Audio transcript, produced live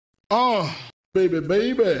Baby,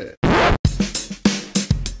 baby.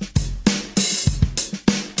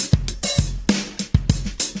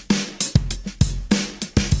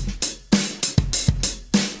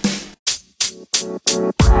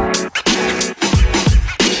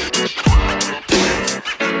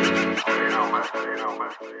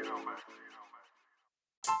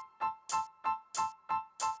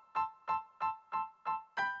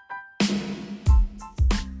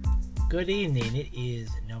 Good evening, it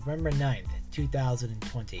is November 9th,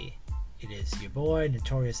 2020. It is your boy,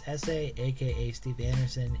 Notorious Essay, aka Steve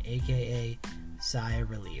Anderson, aka Sigh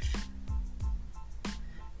of Relief.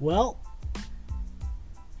 Well,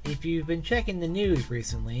 if you've been checking the news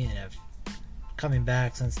recently and have coming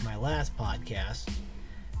back since my last podcast,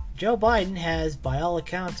 Joe Biden has, by all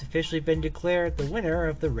accounts, officially been declared the winner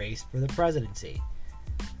of the race for the presidency.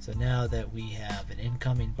 So now that we have an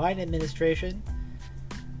incoming Biden administration,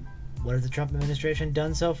 what has the Trump administration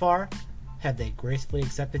done so far? Have they gracefully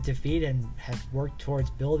accepted defeat and have worked towards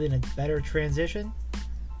building a better transition?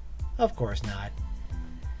 Of course not.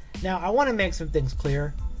 Now, I want to make some things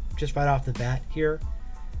clear, just right off the bat here.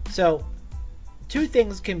 So, two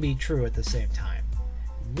things can be true at the same time.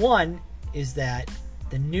 One is that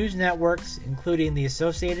the news networks, including the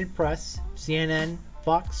Associated Press, CNN,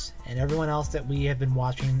 Fox, and everyone else that we have been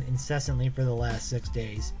watching incessantly for the last 6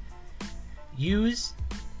 days, use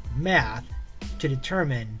math to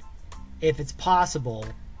determine if it's possible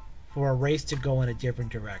for a race to go in a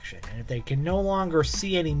different direction. And if they can no longer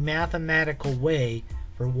see any mathematical way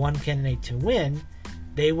for one candidate to win,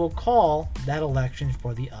 they will call that election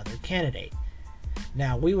for the other candidate.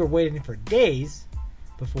 Now, we were waiting for days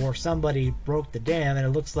before somebody broke the dam, and it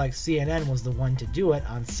looks like CNN was the one to do it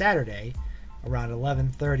on Saturday around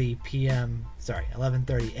 11:30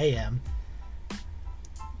 a.m.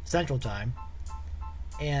 Central Time.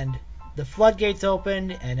 And the floodgates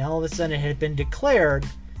opened, and all of a sudden it had been declared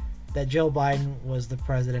that Joe Biden was the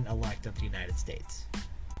president-elect of the United States.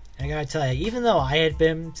 And I gotta tell you, even though I had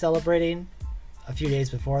been celebrating a few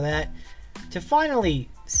days before that, to finally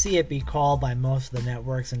see it be called by most of the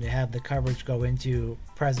networks and to have the coverage go into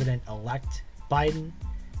President-elect Biden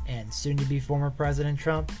and soon-to-be former President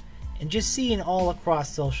Trump, and just seeing all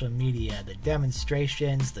across social media, the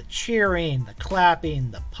demonstrations, the cheering, the clapping,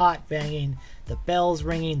 the pot banging, the bells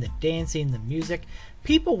ringing, the dancing, the music,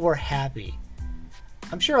 people were happy.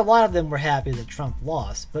 I'm sure a lot of them were happy that Trump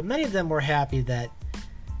lost, but many of them were happy that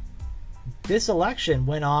this election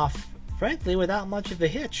went off, frankly, without much of a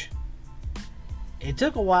hitch. It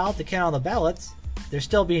took a while to count all the ballots. They're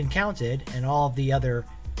still being counted, and all of the other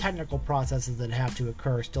technical processes that have to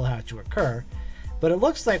occur still have to occur. But it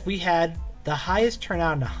looks like we had the highest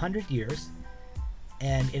turnout in 100 years,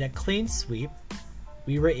 and in a clean sweep,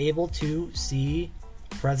 we were able to see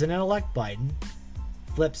President-elect Biden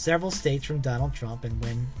flip several states from Donald Trump and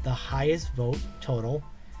win the highest vote total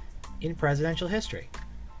in presidential history.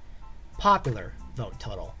 Popular vote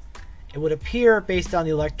total. It would appear, based on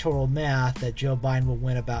the electoral math, that Joe Biden will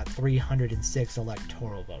win about 306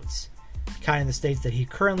 electoral votes, counting the states that he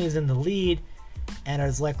currently is in the lead and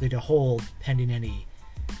is likely to hold pending any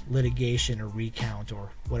litigation or recount or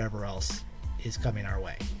whatever else is coming our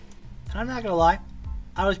way. And I'm not going to lie,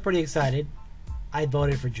 I was pretty excited. I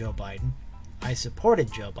voted for Joe Biden. I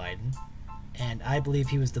supported Joe Biden, and I believe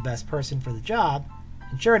he was the best person for the job.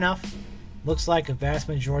 And sure enough, looks like a vast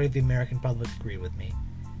majority of the American public agree with me.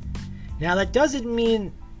 Now, that doesn't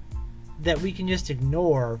mean that we can just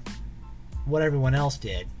ignore what everyone else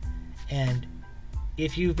did. And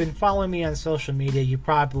if you've been following me on social media, you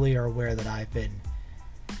probably are aware that I've been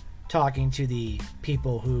talking to the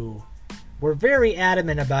people who were very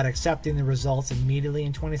adamant about accepting the results immediately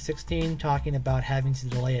in 2016, talking about having to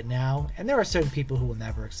delay it now. And there are certain people who will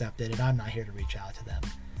never accept it, and I'm not here to reach out to them.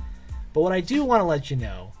 But what I do want to let you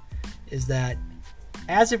know is that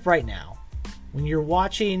as of right now, when you're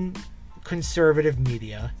watching conservative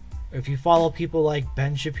media, or if you follow people like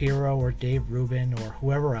Ben Shapiro or Dave Rubin or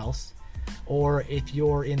whoever else, or if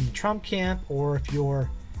you're in the Trump camp, or if you're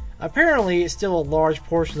apparently still a large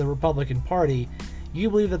portion of the Republican Party, you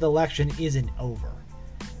believe that the election isn't over.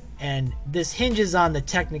 And this hinges on the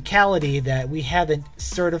technicality that we haven't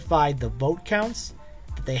certified the vote counts,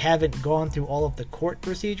 that they haven't gone through all of the court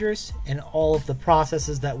procedures, and all of the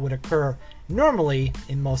processes that would occur normally,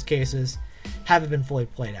 in most cases, haven't been fully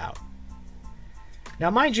played out. Now,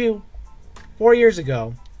 mind you, 4 years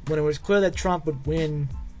ago, when it was clear that Trump would win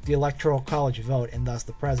the Electoral College vote and thus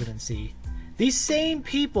the presidency, these same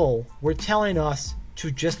people were telling us to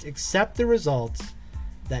just accept the results,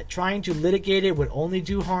 that trying to litigate it would only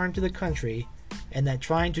do harm to the country, and that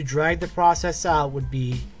trying to drag the process out would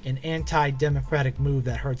be an anti-democratic move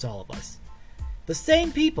that hurts all of us. The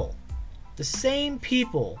same people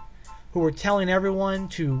who were telling everyone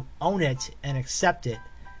to own it and accept it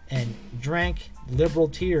and drank liberal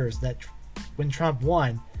tears that when Trump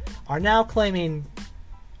won are now claiming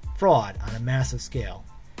fraud on a massive scale.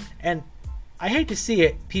 And I hate to see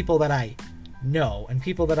it, people that I know, and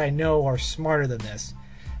people that I know are smarter than this,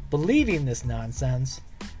 believing this nonsense,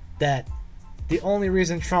 that the only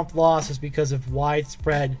reason Trump lost is because of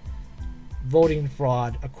widespread voting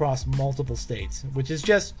fraud across multiple states, which is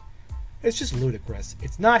just ludicrous.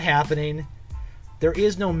 It's not happening. There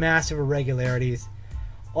is no massive irregularities.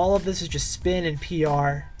 All of this is just spin and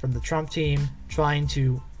PR from the Trump team trying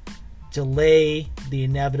to delay the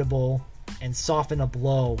inevitable and soften a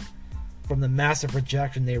blow from the massive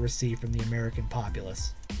rejection they receive from the American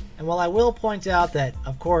populace. And while I will point out that,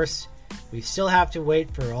 of course, we still have to wait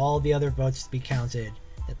for all the other votes to be counted,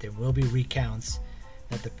 that there will be recounts,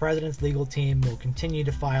 that the president's legal team will continue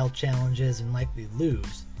to file challenges and likely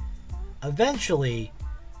lose, eventually,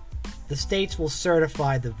 the states will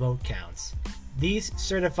certify the vote counts. These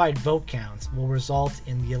certified vote counts will result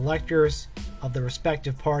in the electors of the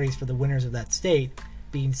respective parties for the winners of that state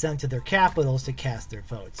being sent to their capitals to cast their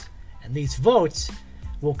votes. And these votes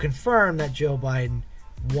will confirm that Joe Biden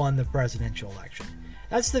won the presidential election.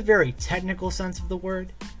 That's the very technical sense of the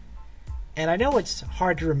word. And I know it's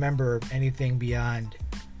hard to remember anything beyond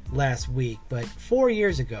last week, but 4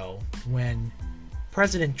 years ago, when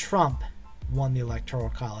President Trump won the Electoral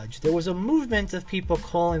College, there was a movement of people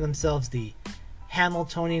calling themselves the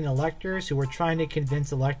Hamiltonian electors, who were trying to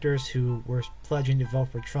convince electors who were pledging to vote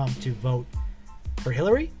for Trump to vote for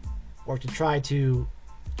Hillary, or to try to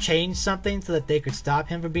change something so that they could stop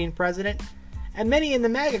him from being president. And many in the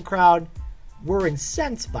MAGA crowd were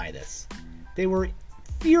incensed by this. They were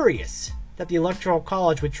furious that the Electoral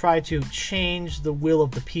College would try to change the will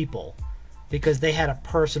of the people because they had a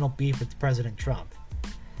personal beef with President Trump.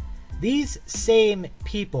 These same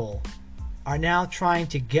people are now trying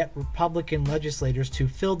to get Republican legislators to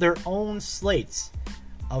fill their own slates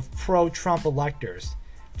of pro-Trump electors,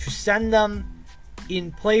 to send them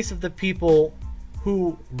in place of the people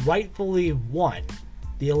who rightfully won,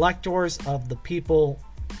 the electors of the people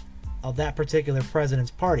of that particular president's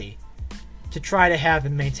party, to try to have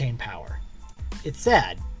him maintain power. It's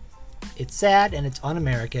sad. It's sad and it's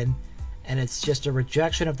un-American, and it's just a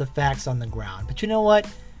rejection of the facts on the ground. But you know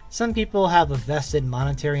what? Some people have a vested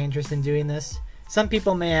monetary interest in doing this. Some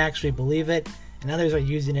people may actually believe it, and others are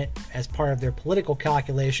using it as part of their political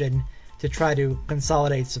calculation to try to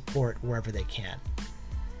consolidate support wherever they can.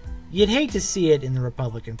 You'd hate to see it in the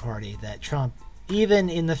Republican Party that Trump, even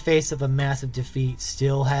in the face of a massive defeat,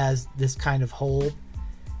 still has this kind of hold.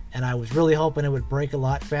 And I was really hoping it would break a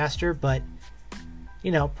lot faster, but,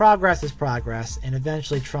 you know, progress is progress, and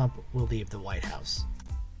eventually Trump will leave the White House.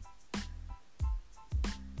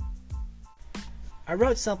 I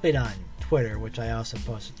wrote something on Twitter, which I also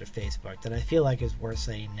posted to Facebook, that I feel like is worth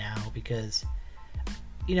saying now because,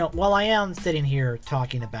 you know, while I am sitting here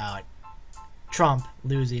talking about Trump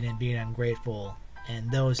losing and being ungrateful, and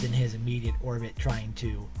those in his immediate orbit trying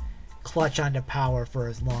to clutch onto power for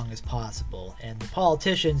as long as possible, and the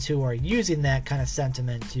politicians who are using that kind of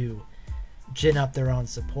sentiment to gin up their own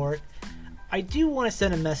support, I do want to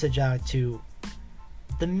send a message out to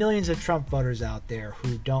the millions of Trump voters out there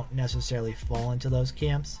who don't necessarily fall into those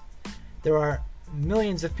camps. There are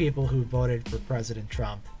millions of people who voted for President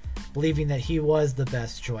Trump, believing that he was the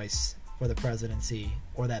best choice for the presidency,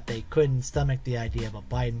 or that they couldn't stomach the idea of a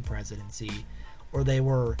Biden presidency, or they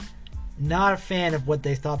were not a fan of what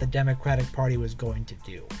they thought the Democratic Party was going to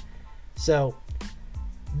do. So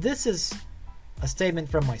this is a statement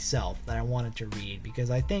from myself that I wanted to read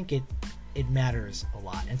because I think it matters a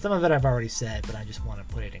lot. And some of it I've already said, but I just want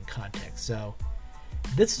to put it in context. So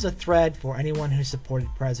this is a thread for anyone who supported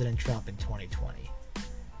President Trump in 2020.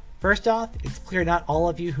 First off, it's clear not all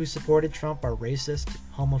of you who supported Trump are racist,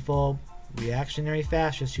 homophobe, reactionary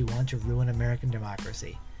fascists who want to ruin American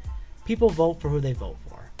democracy. People vote for who they vote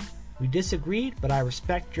for. We disagreed, but I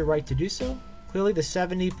respect your right to do so. Clearly the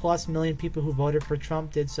 70+ million people who voted for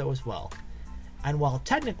Trump did so as well. And while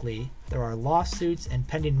technically there are lawsuits and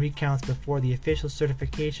pending recounts before the official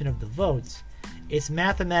certification of the votes, it's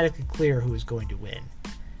mathematically clear who is going to win.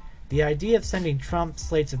 The idea of sending Trump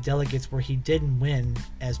slates of delegates where he didn't win,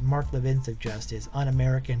 as Mark Levin suggests, is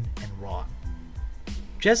un-American and wrong.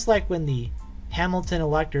 Just like when the Hamilton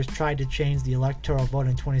electors tried to change the electoral vote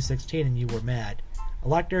in 2016 and you were mad,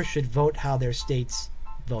 electors should vote how their states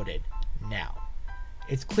voted now.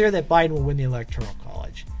 It's clear that Biden will win the Electoral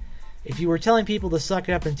College. If you were telling people to suck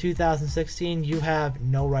it up in 2016, you have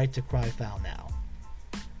no right to cry foul now.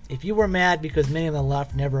 If you were mad because many on the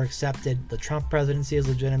left never accepted the Trump presidency as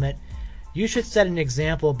legitimate, you should set an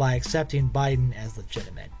example by accepting Biden as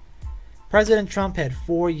legitimate. President Trump had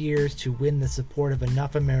 4 years to win the support of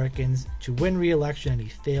enough Americans to win re-election, and he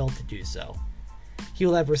failed to do so. He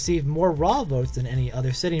will have received more raw votes than any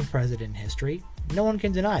other sitting president in history. No one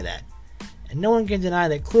can deny that. And no one can deny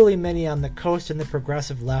that clearly many on the coast and the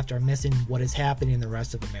progressive left are missing what is happening in the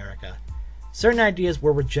rest of America. Certain ideas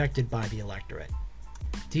were rejected by the electorate.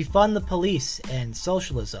 Defund the police and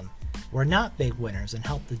socialism were not big winners and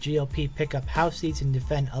helped the GOP pick up House seats and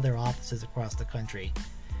defend other offices across the country.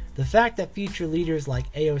 The fact that future leaders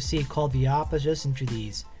like AOC called the opposition to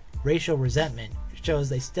these racial resentment shows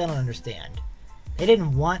they still don't understand. They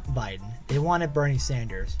didn't want Biden, they wanted Bernie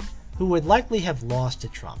Sanders, who would likely have lost to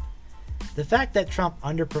Trump. The fact that Trump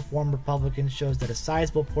underperformed Republicans shows that a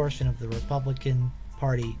sizable portion of the Republican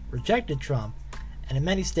Party rejected Trump, and in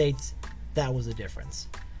many states, that was the difference.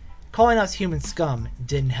 Calling us human scum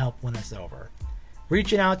didn't help win us over.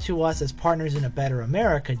 Reaching out to us as partners in a better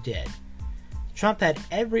America did. Trump had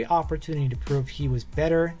every opportunity to prove he was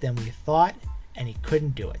better than we thought, and he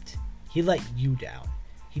couldn't do it. He let you down.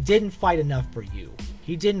 He didn't fight enough for you.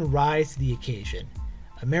 He didn't rise to the occasion.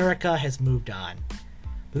 America has moved on.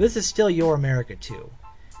 But this is still your America too.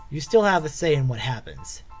 You still have a say in what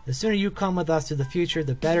happens. The sooner you come with us to the future,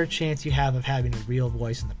 the better chance you have of having a real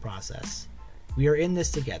voice in the process. We are in this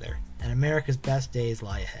together, and America's best days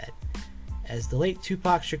lie ahead. As the late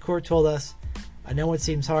Tupac Shakur told us, I know it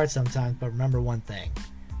seems hard sometimes, but remember one thing.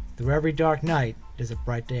 Through every dark night, there's a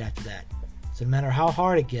bright day after that. So no matter how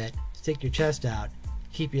hard it gets, stick your chest out,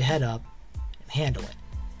 keep your head up, and handle it.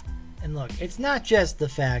 And look, it's not just the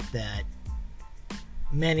fact that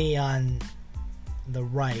many on the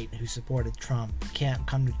right who supported Trump can't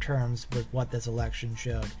come to terms with what this election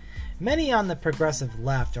showed. Many on the progressive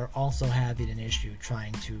left are also having an issue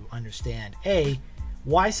trying to understand A,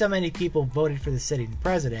 why so many people voted for the sitting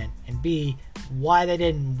president, and B, why they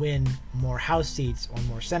didn't win more House seats or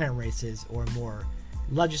more Senate races or more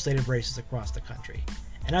legislative races across the country.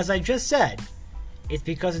 And as I just said, it's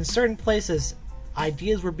because in certain places,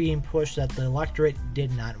 ideas were being pushed that the electorate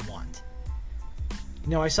did not want. You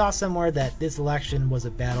know, I saw somewhere that this election was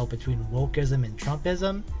a battle between wokeism and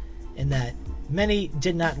Trumpism, and that many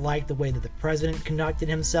did not like the way that the president conducted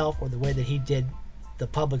himself or the way that he did the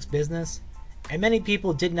public's business. And many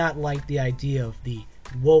people did not like the idea of the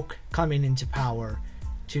woke coming into power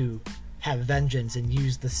to have vengeance and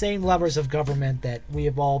use the same levers of government that we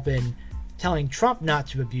have all been telling Trump not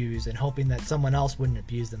to abuse and hoping that someone else wouldn't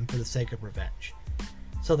abuse them for the sake of revenge.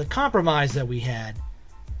 So the compromise that we had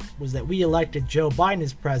was that we elected Joe Biden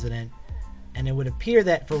as president, and it would appear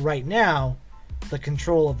that for right now, the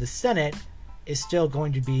control of the Senate is still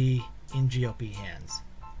going to be in GOP hands.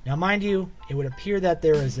 Now, mind you, it would appear that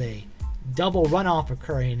there is a double runoff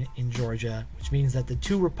occurring in Georgia, which means that the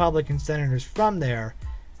two Republican senators from there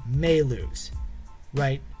may lose,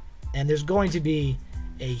 right? And there's going to be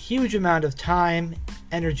a huge amount of time,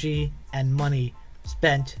 energy, and money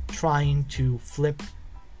spent trying to flip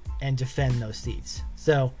and defend those seats.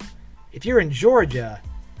 So, if you're in Georgia,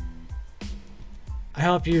 I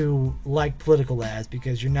hope you like political ads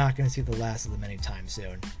because you're not going to see the last of them anytime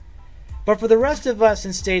soon. But for the rest of us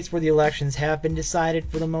in states where the elections have been decided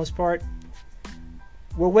for the most part,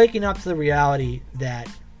 we're waking up to the reality that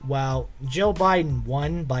while Joe Biden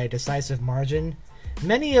won by a decisive margin,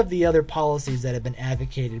 many of the other policies that have been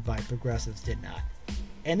advocated by progressives did not.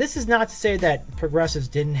 And this is not to say that progressives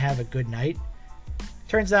didn't have a good night.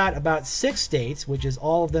 Turns out about 6 states, which is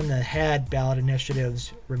all of them that had ballot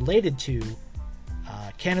initiatives related to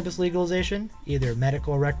cannabis legalization, either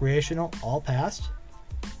medical or recreational, all passed.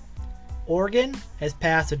 Oregon has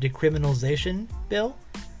passed a decriminalization bill,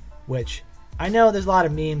 which I know there's a lot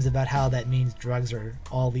of memes about how that means drugs are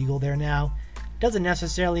all legal there now. Doesn't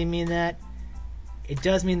necessarily mean that. It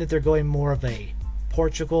does mean that they're going more of a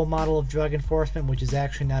Portugal model of drug enforcement, which is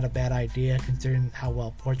actually not a bad idea considering how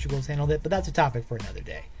well Portugal's handled it, but that's a topic for another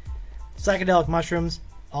day. Psychedelic mushrooms,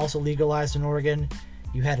 also legalized in Oregon.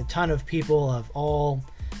 You had a ton of people of all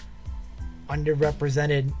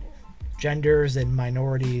underrepresented genders and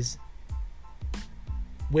minorities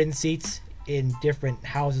win seats in different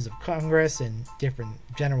houses of Congress and different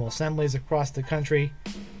general assemblies across the country.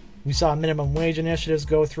 We saw minimum wage initiatives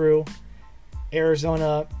go through.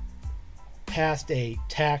 Arizona passed a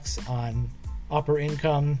tax on upper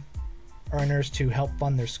income earners to help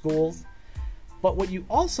fund their schools. But what you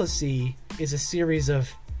also see is a series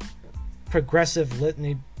of progressive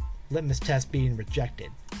litmus tests being rejected.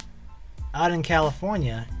 Out in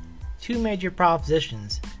California, two major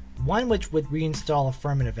propositions, one which would reinstall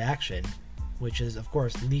affirmative action, which is of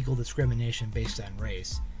course legal discrimination based on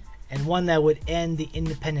race, and one that would end the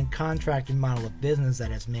independent contractor model of business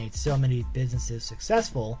that has made so many businesses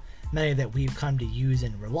successful, many that we've come to use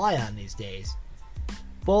and rely on these days.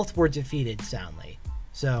 Both were defeated soundly.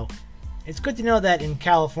 So it's good to know that in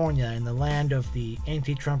California, in the land of the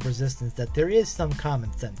anti-Trump resistance, that there is some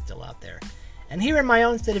common sense still out there. And here in my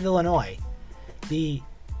own state of Illinois, the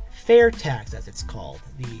fair tax, as it's called,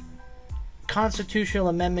 the constitutional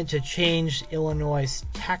amendment to change Illinois'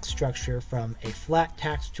 tax structure from a flat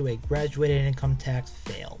tax to a graduated income tax,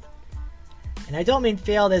 failed. And I don't mean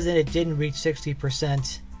failed as in it didn't reach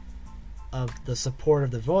 60% of the support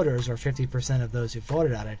of the voters or 50% of those who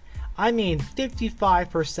voted on it. I mean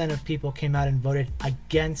 55% of people came out and voted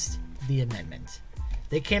against the amendment.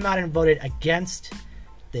 They came out and voted against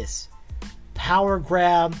this power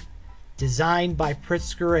grab designed by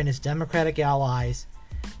Pritzker and his Democratic allies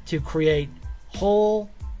to create whole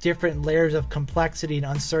different layers of complexity and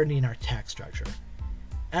uncertainty in our tax structure.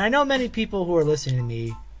 And I know many people who are listening to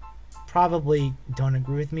me probably don't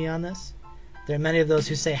agree with me on this. There are many of those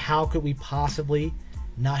who say, how could we possibly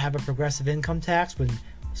not have a progressive income tax when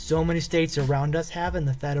so many states around us have and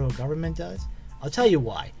the federal government does? I'll tell you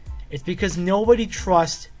why. It's because nobody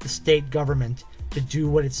trusts the state government to do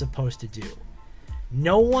what it's supposed to do.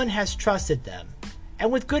 No one has trusted them, and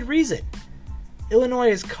with good reason. Illinois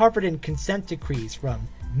is covered in consent decrees from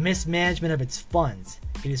mismanagement of its funds.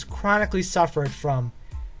 It has chronically suffered from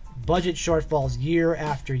budget shortfalls year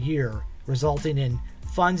after year, resulting in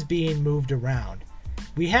funds being moved around.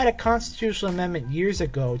 We had a constitutional amendment years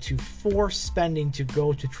ago to force spending to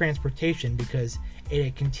go to transportation because it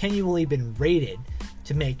had continually been raided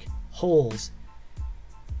to make holes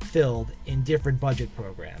filled in different budget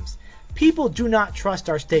programs. People do not trust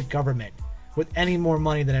our state government with any more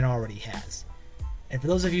money than it already has. And for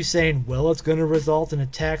those of you saying, well, it's going to result in a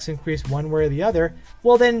tax increase one way or the other,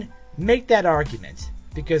 well then make that argument.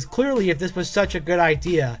 Because clearly if this was such a good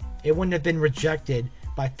idea, it wouldn't have been rejected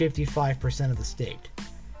by 55% of the state.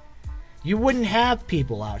 You wouldn't have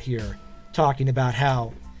people out here talking about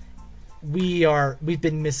how we've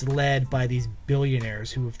been misled by these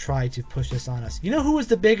billionaires who have tried to push this on us. You know who was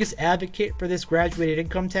the biggest advocate for this graduated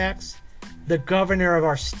income tax? The governor of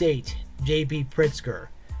our state, J.B. Pritzker,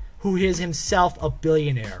 who is himself a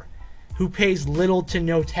billionaire, who pays little to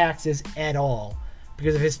no taxes at all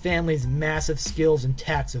because of his family's massive skills in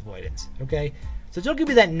tax avoidance. Okay? So don't give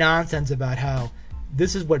me that nonsense about how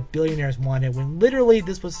this is what billionaires wanted when literally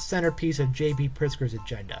this was the centerpiece of J.B. Pritzker's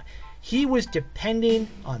agenda. He was depending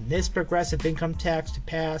on this progressive income tax to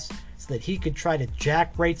pass so that he could try to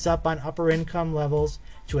jack rates up on upper income levels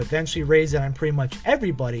to eventually raise it on pretty much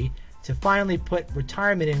everybody to finally put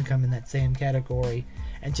retirement income in that same category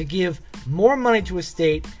and to give more money to a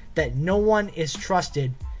state that no one is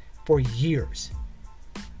trusted for years.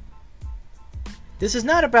 This is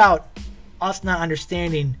not about us not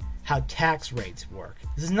understanding how tax rates work.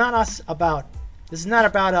 This is not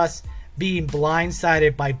about us being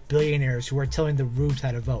blindsided by billionaires who are telling the rubes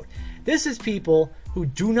how to vote. This is people who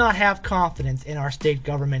do not have confidence in our state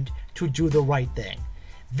government to do the right thing.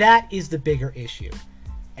 That is the bigger issue.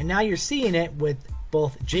 And now you're seeing it with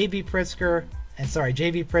both J.B. Pritzker,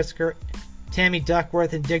 Tammy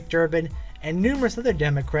Duckworth, and Dick Durbin, and numerous other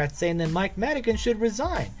Democrats saying that Mike Madigan should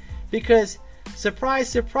resign because, surprise,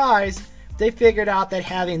 surprise, they figured out that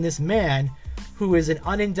having this man who is an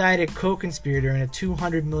unindicted co-conspirator in a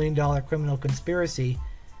 $200 million criminal conspiracy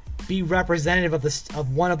be representative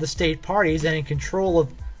of one of the state parties and in control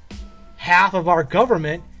of half of our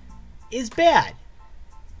government is bad.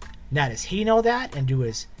 Now, does he know that? And do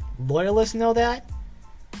his loyalists know that?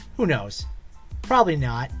 Who knows? Probably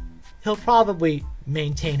not. He'll probably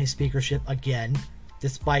maintain his speakership again,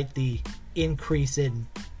 despite the increase in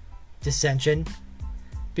dissension,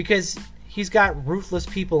 because he's got ruthless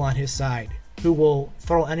people on his side who will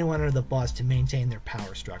throw anyone under the bus to maintain their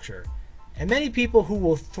power structure. And many people who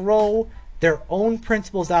will throw their own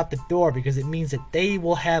principles out the door because it means that they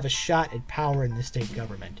will have a shot at power in the state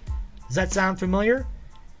government. Does that sound familiar?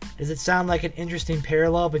 Does it sound like an interesting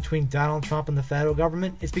parallel between Donald Trump and the federal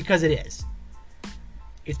government? It's because it is.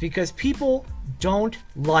 It's because people don't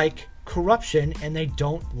like corruption and they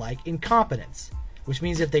don't like incompetence. Which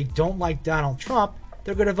means if they don't like Donald Trump,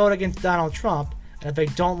 they're going to vote against Donald Trump. And if they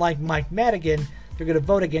don't like Mike Madigan, they're going to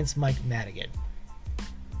vote against Mike Madigan.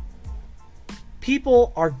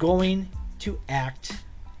 People are going to act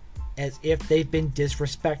as if they've been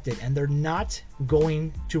disrespected, and they're not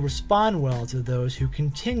going to respond well to those who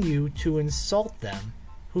continue to insult them,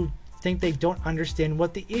 who think they don't understand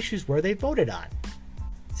what the issues were they voted on.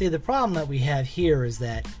 See, the problem that we have here is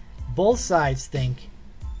that both sides think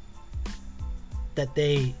that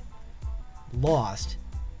they lost,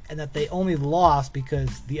 and that they only lost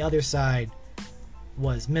because the other side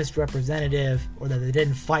was misrepresentative, or that they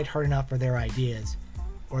didn't fight hard enough for their ideas,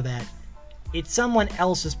 or that it's someone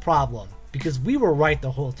else's problem because we were right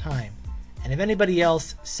the whole time, and if anybody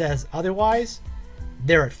else says otherwise,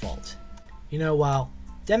 they're at fault. You know, while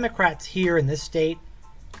Democrats here in this state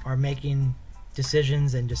are making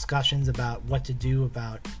decisions and discussions about what to do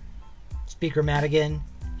about Speaker Madigan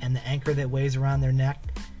and the anchor that weighs around their neck,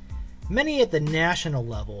 many at the national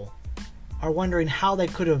level are wondering how they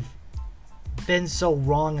could have been so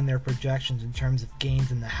wrong in their projections in terms of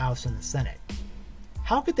gains in the House and the Senate.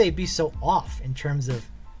 How could they be so off in terms of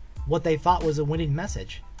what they thought was a winning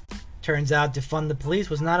message? Turns out defund the police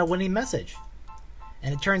was not a winning message.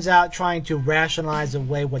 And it turns out trying to rationalize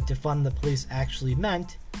away what defund the police actually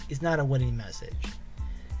meant is not a winning message.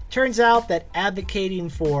 Turns out that advocating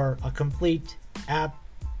for a complete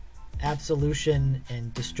absolution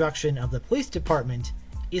and destruction of the police department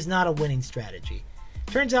is not a winning strategy.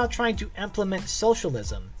 Turns out trying to implement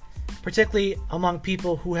socialism, particularly among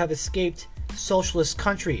people who have escaped socialist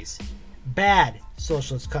countries, bad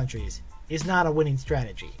socialist countries, is not a winning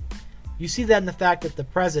strategy. You see that in the fact that the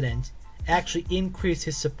president actually increased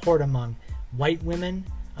his support among white women,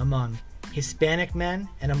 among Hispanic men,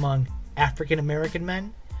 and among African American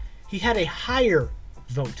men. He had a higher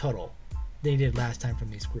vote total than he did last time from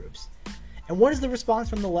these groups. And what is the response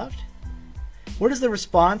from the left? What is the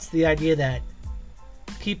response to the idea that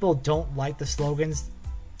people don't like the slogans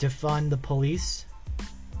defund the police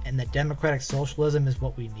and that democratic socialism is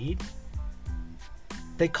what we need?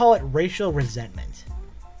 They call it racial resentment.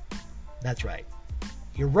 That's right.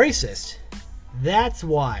 You're racist. That's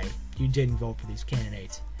why you didn't vote for these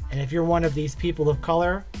candidates. And if you're one of these people of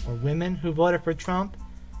color or women who voted for Trump,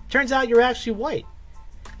 turns out you're actually white.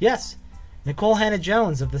 Yes, Nicole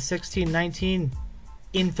Hannah-Jones of the 1619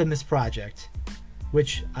 infamous project,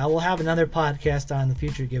 which I will have another podcast on in the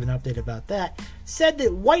future to give an update about that, said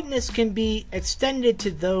that whiteness can be extended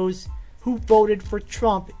to those who voted for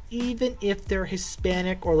Trump even if they're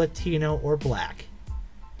Hispanic or Latino or black.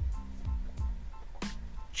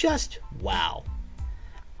 Just wow.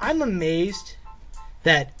 I'm amazed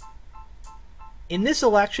that in this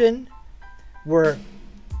election, where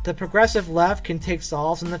the progressive left can take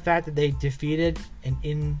solace in the fact that they defeated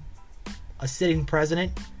a sitting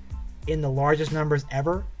president in the largest numbers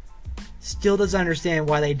ever, still doesn't understand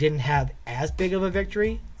why they didn't have as big of a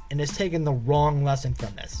victory and has taken the wrong lesson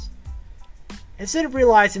from this. Instead of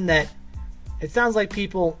realizing that it sounds like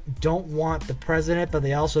people don't want the president, but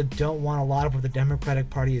they also don't want a lot of what the Democratic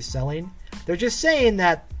Party is selling, they're just saying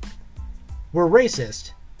that we're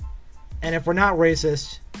racist, and if we're not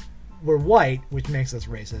racist, we're white, which makes us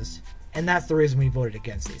racist, and that's the reason we voted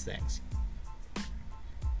against these things.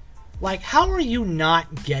 Like, how are you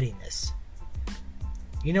not getting this?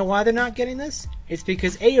 You know why they're not getting this? It's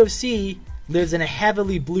because AOC lives in a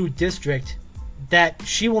heavily blue district that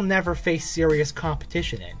she will never face serious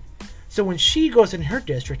competition in. So when she goes in her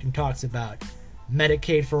district and talks about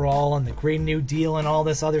Medicaid for all and the Green New Deal and all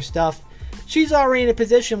this other stuff, she's already in a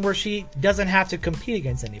position where she doesn't have to compete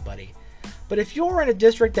against anybody. But if you're in a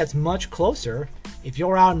district that's much closer, if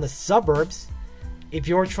you're out in the suburbs, if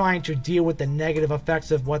you're trying to deal with the negative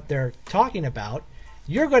effects of what they're talking about,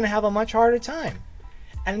 you're going to have a much harder time.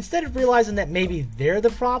 And instead of realizing that maybe they're the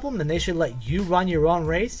problem and they should let you run your own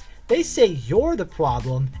race, they say you're the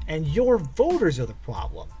problem and your voters are the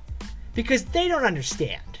problem. Because they don't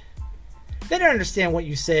understand. They don't understand what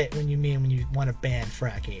you say when you want to ban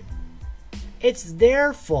fracking. It's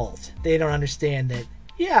their fault they don't understand that,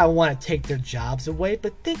 yeah, I want to take their jobs away,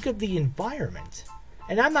 but think of the environment.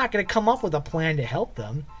 And I'm not going to come up with a plan to help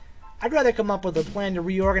them. I'd rather come up with a plan to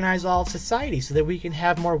reorganize all of society so that we can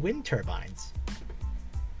have more wind turbines.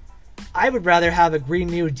 I would rather have a Green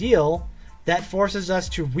New Deal that forces us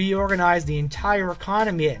to reorganize the entire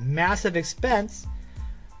economy at massive expense,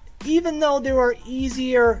 even though there are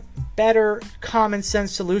easier, better, common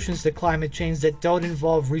sense solutions to climate change that don't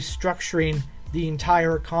involve restructuring the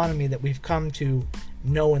entire economy that we've come to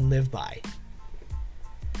know and live by.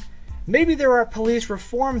 Maybe there are police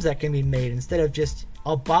reforms that can be made instead of just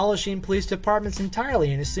abolishing police departments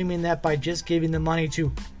entirely and assuming that by just giving the money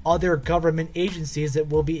to other government agencies that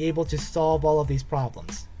we'll be able to solve all of these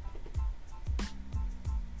problems.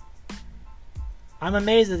 I'm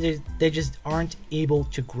amazed that they just aren't able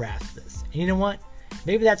to grasp this. And you know what?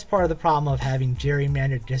 Maybe that's part of the problem of having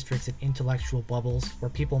gerrymandered districts and intellectual bubbles where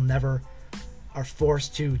people never are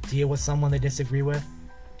forced to deal with someone they disagree with,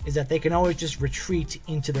 is that they can always just retreat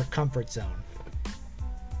into their comfort zone.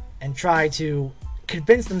 and try to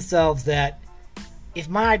convince themselves that if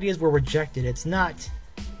my ideas were rejected, it's not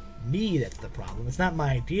me that's the problem. It's not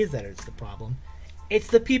my ideas that is the problem. It's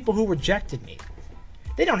the people who rejected me.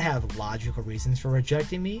 They don't have logical reasons for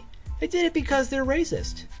rejecting me. They did it because they're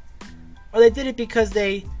racist. Or they did it because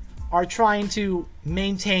they are trying to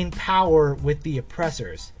maintain power with the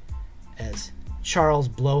oppressors, as Charles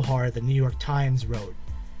Blowhard of the New York Times wrote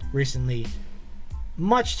recently,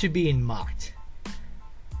 much to being mocked.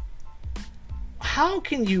 How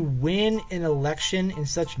can you win an election in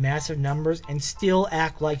such massive numbers and still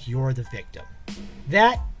act like you're the victim?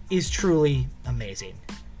 That is truly amazing.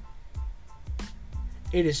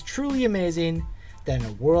 It is truly amazing that in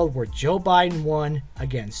a world where Joe Biden won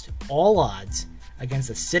against all odds, against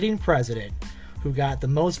a sitting president who got the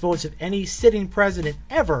most votes of any sitting president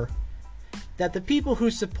ever, that the people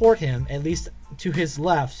who support him, at least to his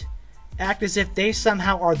left, act as if they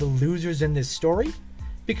somehow are the losers in this story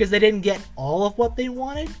because they didn't get all of what they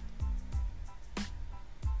wanted.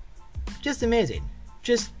 Just amazing.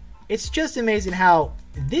 It's just amazing how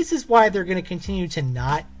this is why they're going to continue to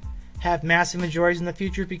not have massive majorities in the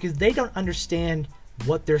future, because they don't understand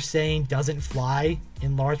what they're saying doesn't fly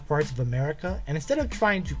in large parts of America. And instead of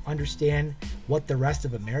trying to understand what the rest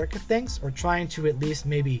of America thinks, or trying to at least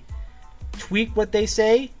maybe tweak what they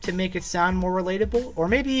say to make it sound more relatable, or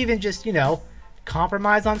maybe even just,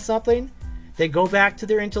 compromise on something, they go back to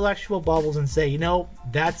their intellectual bubbles and say,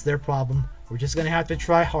 that's their problem. We're just going to have to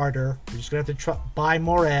try harder. We're just going to have to buy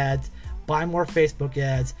more ads, buy more Facebook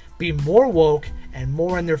ads, be more woke and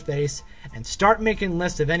more in their face, and start making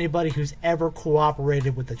lists of anybody who's ever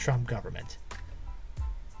cooperated with the Trump government.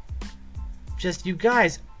 Just, you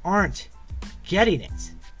guys aren't getting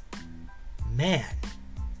it. Man.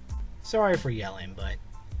 Sorry for yelling, but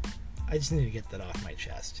I just need to get that off my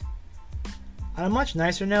chest. On a much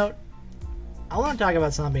nicer note, I want to talk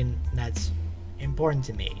about something that's important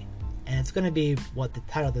to me, and it's going to be what the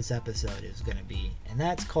title of this episode is going to be, and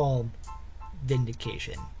that's called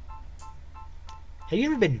Vindication. Have you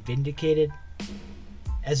ever been vindicated?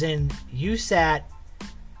 As in, you sat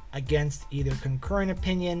against either concurrent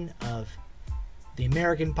opinion of the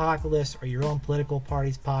American populace or your own political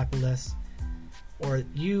party's populace, or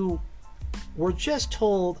you were just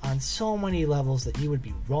told on so many levels that you would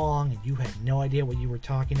be wrong and you had no idea what you were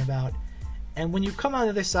talking about. And when you come on the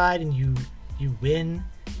other side and you win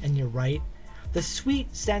and you're right, the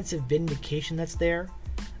sweet sense of vindication that's there,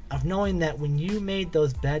 of knowing that when you made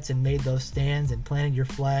those bets and made those stands and planted your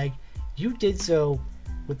flag, you did so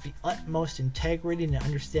with the utmost integrity and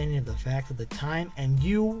understanding of the facts of the time, and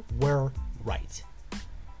you were right.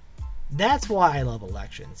 That's why I love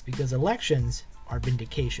elections, because elections are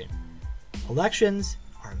vindication. Elections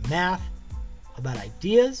are math about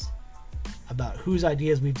ideas, about whose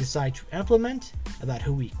ideas we decide to implement, about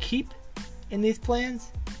who we keep in these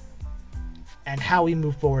plans, and how we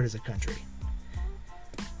move forward as a country.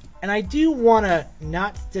 And I do want to,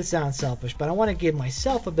 not to sound selfish, but I want to give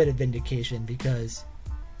myself a bit of vindication, because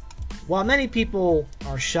while many people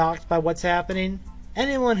are shocked by what's happening,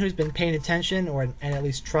 anyone who's been paying attention and at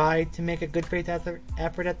least tried to make a good faith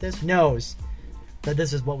effort at this knows that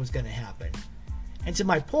this is what was going to happen. And to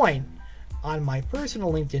my point, on my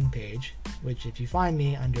personal LinkedIn page, which if you find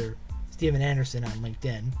me under Steven Anderson on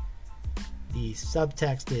LinkedIn, the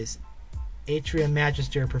subtext is Atrium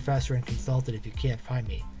Magister Professor and Consultant if you can't find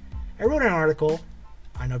me. I wrote an article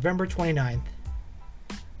on November 29th,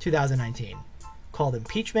 2019, called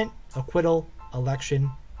Impeachment, Acquittal, Election,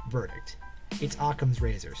 Verdict. It's Occam's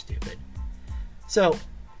razor, stupid. So,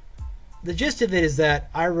 the gist of it is that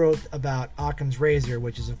I wrote about Occam's razor,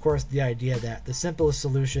 which is of course the idea that the simplest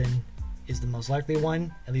solution is the most likely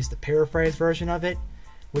one, at least the paraphrase version of it,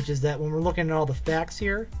 which is that when we're looking at all the facts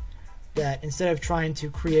here, that instead of trying to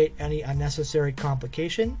create any unnecessary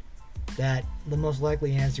complication, that the most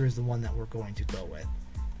likely answer is the one that we're going to go with.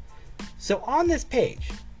 So on this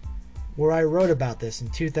page, where I wrote about this in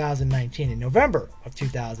 2019, in November of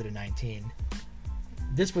 2019,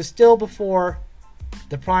 this was still before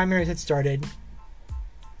the primaries had started,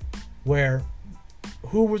 where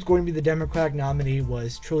who was going to be the Democratic nominee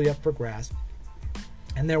was truly up for grasp.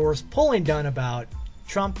 And there was polling done about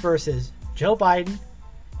Trump versus Joe Biden,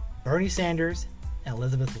 Bernie Sanders, and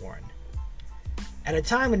Elizabeth Warren. At a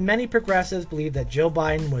time when many progressives believed that Joe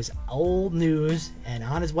Biden was old news and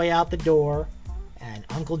on his way out the door, and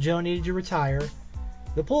Uncle Joe needed to retire,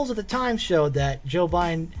 the polls at the time showed that Joe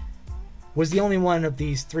Biden was the only one of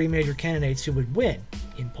these three major candidates who would win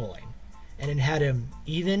in polling. And it had him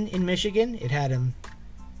even in Michigan, it had him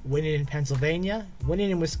winning in Pennsylvania,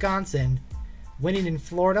 winning in Wisconsin, winning in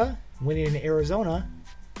Florida, winning in Arizona,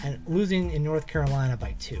 and losing in North Carolina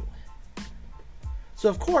by 2. So,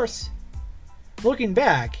 of course, looking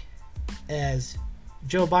back, as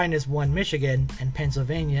Joe Biden has won Michigan and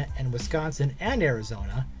Pennsylvania and Wisconsin and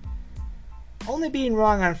Arizona, only being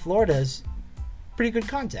wrong on Florida is pretty good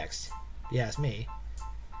context, if you ask me.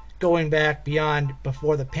 Going back beyond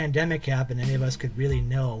before the pandemic happened, any of us could really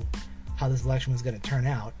know how this election was going to turn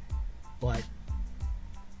out. But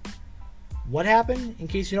what happened, in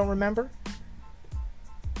case you don't remember?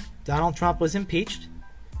 Donald Trump was impeached.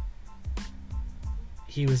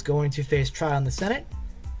 He was going to face trial in the Senate.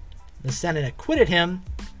 The Senate acquitted him.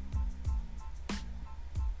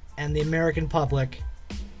 And the American public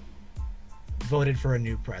voted for a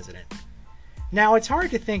new president. Now, it's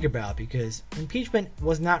hard to think about because impeachment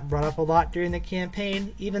was not brought up a lot during the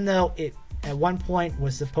campaign, even though it at one point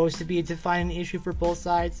was supposed to be a defining issue for both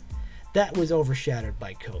sides. That was overshadowed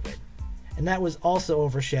by COVID. And that was also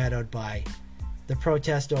overshadowed by the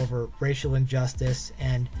protest over racial injustice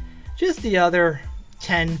and just the other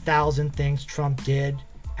 10,000 things Trump did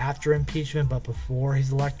after impeachment but before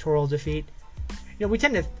his electoral defeat. You know, we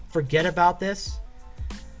tend to forget about this,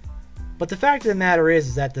 but the fact of the matter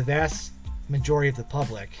is that the vast majority of the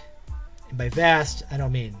public, and by vast I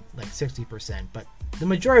don't mean like 60%, but the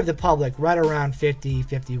majority of the public, right around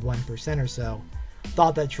 51% or so,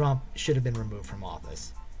 thought that Trump should have been removed from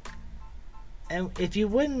office. And if you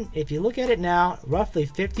look at it now, roughly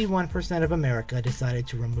 51% of America decided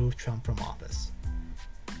to remove Trump from office.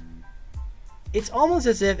 It's almost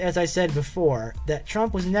as if, as I said before, that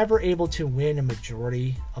Trump was never able to win a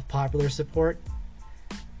majority of popular support.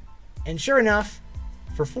 And sure enough,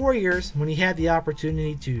 for 4 years, when he had the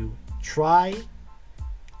opportunity to try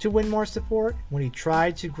to win more support, when he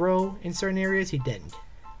tried to grow in certain areas, he didn't.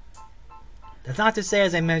 That's not to say,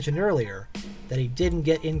 as I mentioned earlier, that he didn't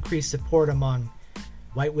get increased support among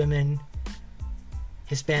white women,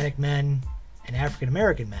 Hispanic men, and African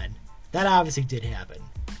American men. That obviously did happen.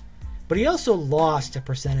 But he also lost a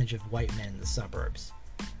percentage of white men in the suburbs.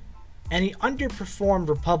 And he underperformed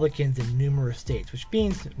Republicans in numerous states, which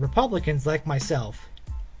means Republicans like myself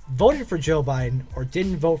voted for Joe Biden or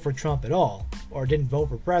didn't vote for Trump at all, or didn't vote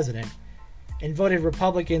for president, and voted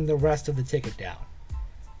Republican the rest of the ticket down.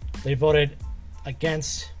 They voted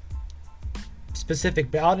against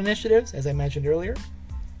specific ballot initiatives, as I mentioned earlier,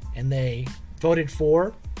 and they voted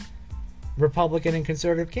for Republican and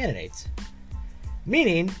conservative candidates.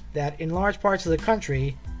 Meaning that in large parts of the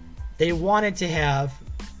country, they wanted to have,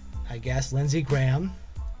 I guess, Lindsey Graham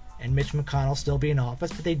and Mitch McConnell still be in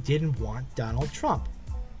office, but they didn't want Donald Trump.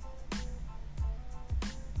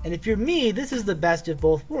 And if you're me, this is the best of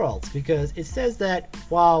both worlds, because it says that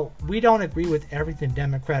while we don't agree with everything the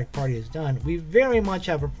Democratic Party has done, we very much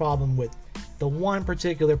have a problem with the one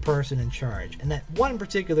particular person in charge. And that one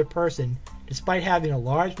particular person, despite having a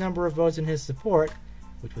large number of votes in his support,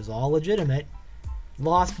 which was all legitimate,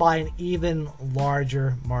 lost by an even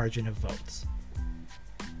larger margin of votes.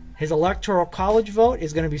 His electoral college vote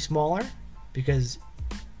is going to be smaller because,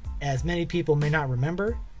 as many people may not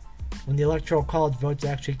remember, when the electoral college votes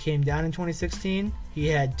actually came down in 2016, he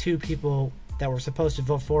had 2 people that were supposed to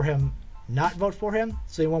vote for him not vote for him,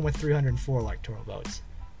 so he won with 304 electoral votes.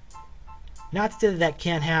 Not to say that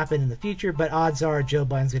can't happen in the future, but odds are Joe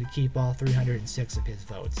Biden's going to keep all 306 of his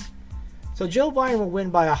votes. So Joe Biden will win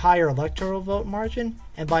by a higher electoral vote margin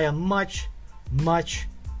and by a much, much,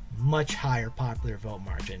 much higher popular vote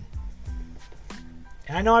margin.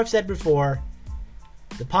 And I know I've said before,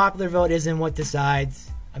 the popular vote isn't what decides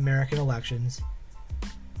American elections.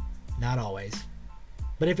 Not always.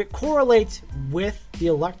 But if it correlates with the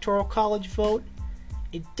electoral college vote,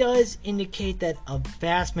 it does indicate that a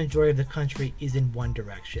vast majority of the country is in one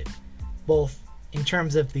direction, both in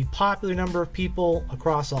terms of the popular number of people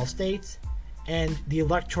across all states and the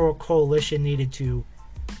electoral coalition needed to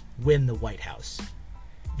win the White House.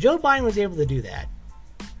 Joe Biden was able to do that.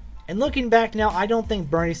 And looking back now, I don't think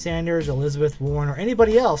Bernie Sanders, Elizabeth Warren, or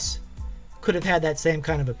anybody else could have had that same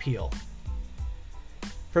kind of appeal.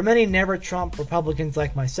 For many never-Trump Republicans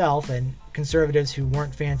like myself and conservatives who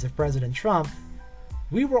weren't fans of President Trump,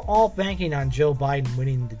 we were all banking on Joe Biden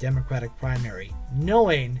winning the Democratic primary,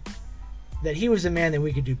 knowing that he was a man that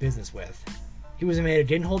we could do business with. He was a man who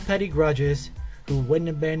didn't hold petty grudges, who wouldn't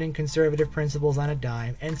abandon conservative principles on a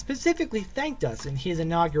dime, and specifically thanked us in his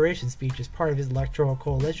inauguration speech as part of his electoral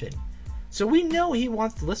coalition. So we know he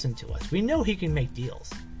wants to listen to us. We know he can make deals.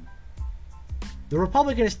 The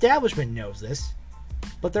Republican establishment knows this,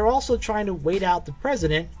 but they're also trying to wait out the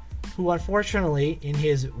president, who unfortunately, in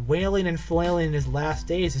his wailing and flailing in his last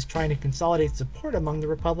days, is trying to consolidate support among the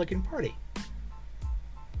Republican Party.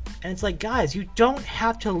 And it's like, guys, you don't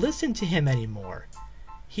have to listen to him anymore.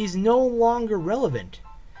 he's no longer relevant.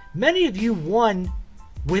 Many of you won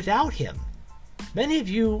without him. Many of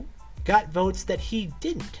you got votes that he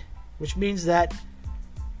didn't, which means that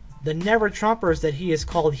the never-Trumpers that he has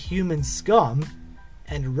called human scum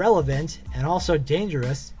and irrelevant and also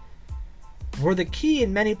dangerous were the key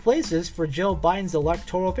in many places for Joe Biden's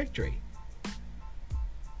electoral victory.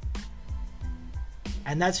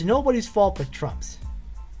 And that's nobody's fault but Trump's.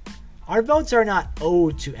 Our votes are not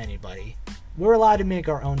owed to anybody. We're allowed to make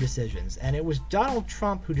our own decisions. And it was Donald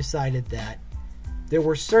Trump who decided that there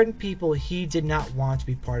were certain people he did not want to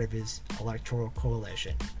be part of his electoral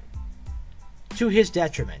coalition, to his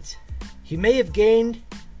detriment. He may have gained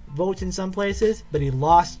votes in some places, but he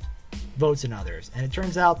lost votes in others. And it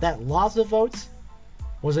turns out that loss of votes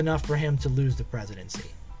was enough for him to lose the presidency.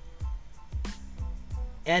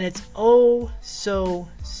 And it's oh so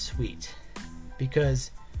sweet,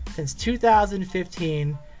 because since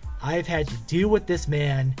 2015, I've had to deal with this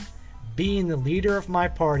man being the leader of my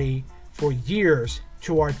party for years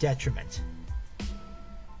to our detriment.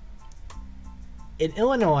 In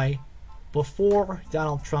Illinois, before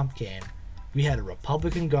Donald Trump came, we had a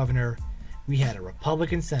Republican governor, we had a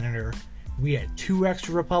Republican senator, we had 2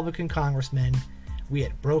 extra Republican congressmen, we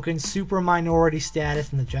had broken super minority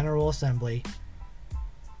status in the General Assembly,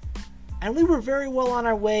 and we were very well on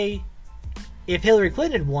our way, if Hillary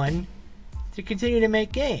Clinton won, to continue to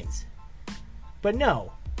make gains. But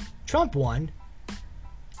no, Trump won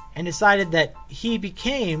and decided that he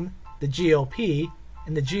became the GOP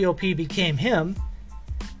and the GOP became him.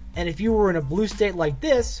 And if you were in a blue state like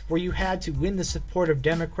this, where you had to win the support of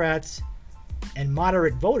Democrats and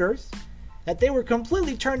moderate voters, that they were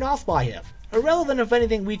completely turned off by him, irrelevant of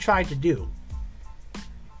anything we tried to do.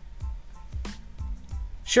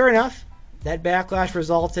 Sure enough, that backlash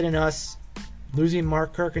resulted in us losing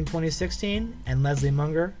Mark Kirk in 2016 and Leslie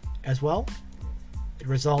Munger as well. It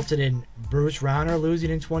resulted in Bruce Rauner losing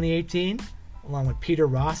in 2018, along with Peter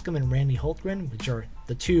Roskam and Randy Holtgren, which are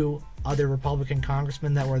the 2 other Republican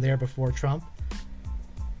congressmen that were there before Trump.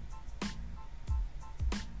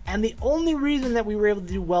 And the only reason that we were able to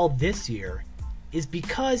do well this year is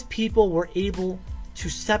because people were able to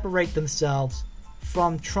separate themselves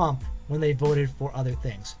from Trump when they voted for other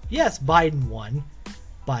things. Yes, Biden won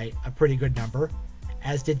by a pretty good number,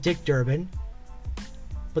 as did Dick Durbin,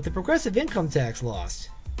 but the progressive income tax lost,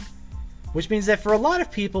 which means that for a lot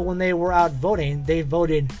of people, when they were out voting, they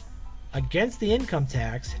voted against the income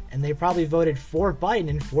tax, and they probably voted for Biden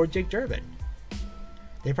and for Dick Durbin.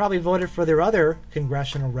 They probably voted for their other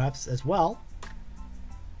congressional reps as well.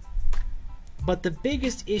 But the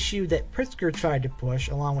biggest issue that Pritzker tried to push,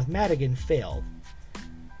 along with Madigan, failed.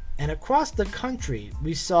 And across the country,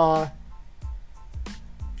 we saw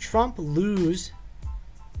Trump lose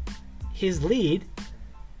his lead,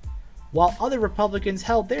 while other Republicans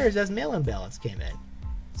held theirs as mail-in ballots came in.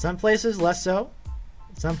 Some places less so.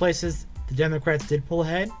 Some places the Democrats did pull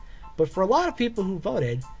ahead. But for a lot of people who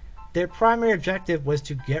voted, their primary objective was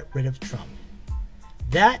to get rid of Trump.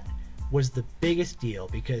 That was the biggest deal,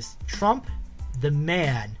 because Trump, the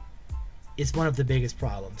man, is one of the biggest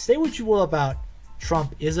problems. Say what you will about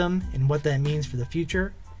Trumpism and what that means for the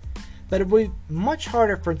future, but it will be much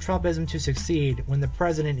harder for Trumpism to succeed when the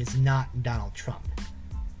president is not Donald Trump.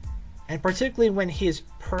 And particularly when his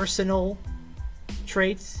personal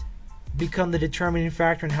traits become the determining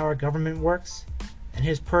factor in how our government works, and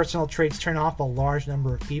his personal traits turn off a large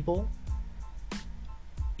number of people,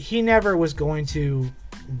 he never was going to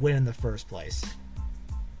win in the first place.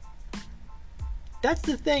 That's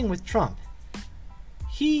the thing with Trump.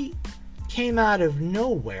 He came out of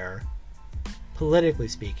nowhere, politically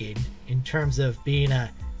speaking, in terms of being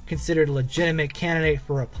a considered legitimate candidate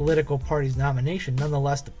for a political party's nomination,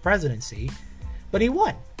 nonetheless the presidency, but he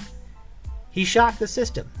won. He shocked the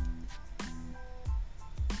system.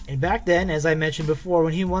 And back then, as I mentioned before,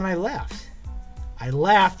 when he won, I laughed. I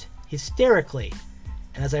laughed hysterically.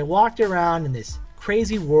 And as I walked around in this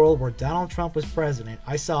crazy world where Donald Trump was president,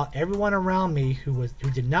 I saw everyone around me who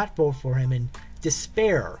did not vote for him in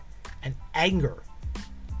despair and anger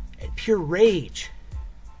and pure rage.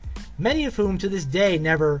 Many of whom to this day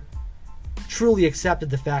never truly accepted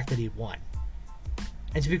the fact that he won.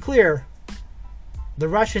 And to be clear, the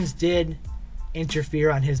Russians did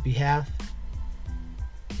interfere on his behalf.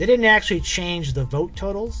 They didn't actually change the vote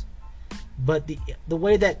totals, but the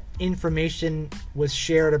way that information was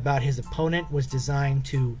shared about his opponent was designed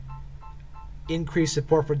to increase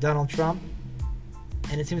support for Donald Trump.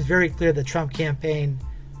 And it seems very clear the Trump campaign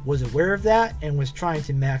was aware of that and was trying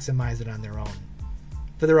to maximize it on their own,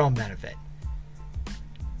 for their own benefit.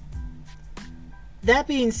 That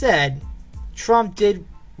being said, Trump did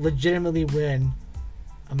legitimately win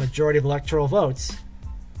a majority of electoral votes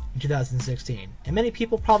in 2016. And many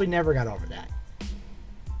people probably never got over that.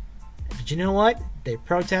 But you know what? They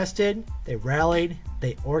protested, they rallied,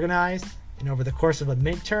 they organized, and over the course of a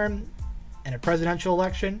midterm and a presidential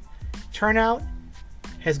election, turnout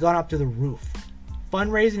has gone up to the roof.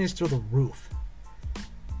 Fundraising is through the roof.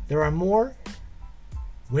 There are more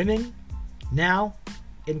women now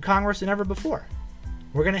in Congress than ever before.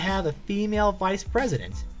 We're going to have a female vice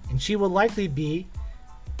president, and she will likely be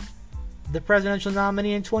the presidential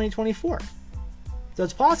nominee in 2024. So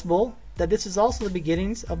it's possible that this is also the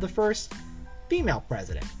beginnings of the first female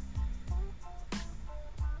president.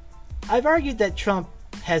 I've argued that Trump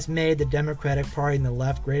has made the Democratic Party and the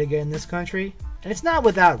left great again in this country, and it's not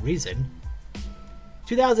without reason.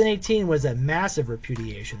 2018 was a massive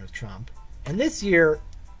repudiation of Trump, and this year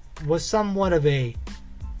was somewhat of a,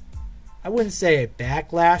 I wouldn't say a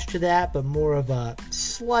backlash to that, but more of a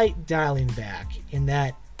slight dialing back, in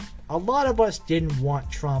that a lot of us didn't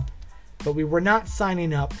want Trump, but we were not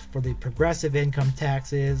signing up for the progressive income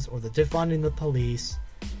taxes, or the defunding the police,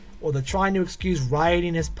 or the trying to excuse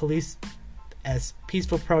rioting as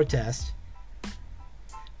peaceful protest.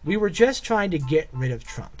 We were just trying to get rid of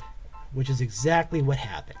Trump, which is exactly what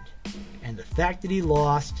happened. And the fact that he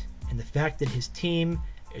lost, and the fact that his team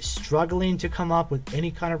is struggling to come up with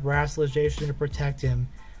any kind of rationalization to protect him,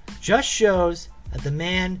 just shows that the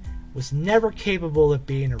man was never capable of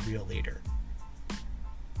being a real leader.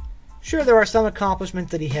 Sure, there are some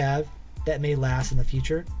accomplishments that he has that may last in the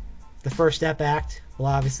future. The First Step Act will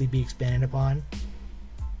obviously be expanded upon.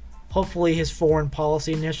 Hopefully his foreign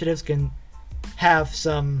policy initiatives can have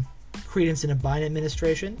some credence in a Biden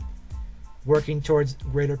administration, working towards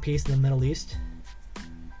greater peace in the Middle East.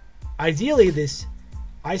 Ideally, this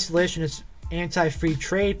isolationist anti-free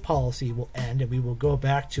trade policy will end, and we will go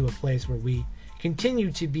back to a place where we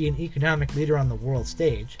continue to be an economic leader on the world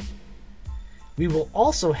stage. We will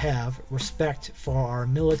also have respect for our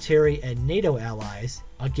military and NATO allies,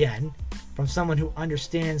 again, from someone who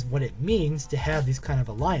understands what it means to have these kind of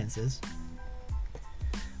alliances.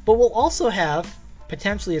 But we'll also have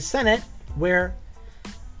potentially a Senate where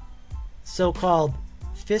so-called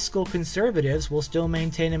fiscal conservatives will still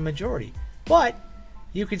maintain a majority. But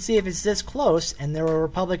you can see if it's this close and there are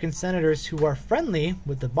Republican senators who are friendly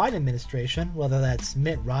with the Biden administration, whether that's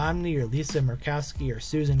Mitt Romney or Lisa Murkowski or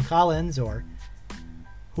Susan Collins or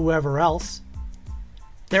whoever else,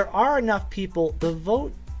 there are enough people. The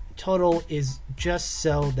vote total is just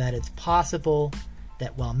so that it's possible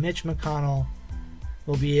that while Mitch McConnell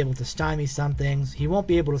will be able to stymie some things, he won't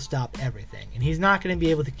be able to stop everything. And he's not going to be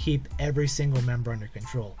able to keep every single member under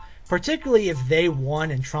control. Particularly if they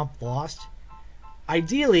won and Trump lost.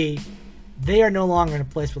 Ideally, they are no longer in a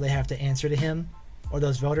place where they have to answer to him or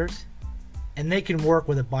those voters. And they can work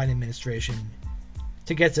with a Biden administration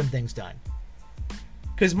to get some things done.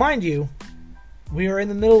 Because mind you, we are in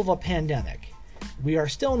the middle of a pandemic. We are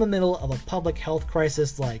still in the middle of a public health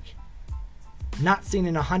crisis like not seen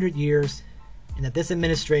in 100 years. And that this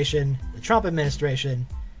administration, the Trump administration,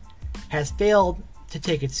 has failed to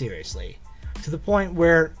take it seriously, to the point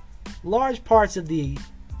where large parts of the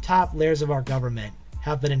top layers of our government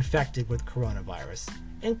have been infected with coronavirus,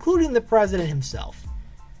 including the president himself,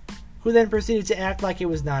 who then proceeded to act like it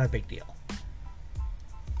was not a big deal.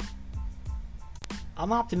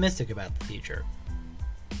 I'm optimistic about the future.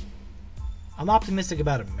 I'm optimistic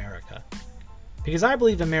about America, because I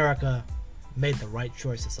believe America made the right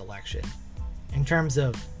choice this election. In terms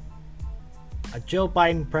of a Joe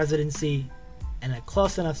Biden presidency and a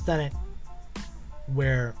close enough Senate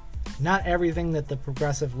where not everything that the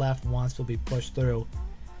progressive left wants will be pushed through,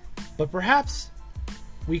 but perhaps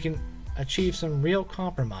we can achieve some real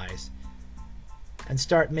compromise and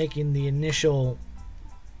start making the initial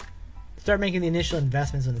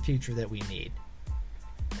investments in the future that we need.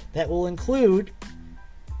 That will include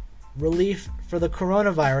relief for the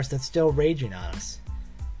coronavirus that's still raging on us.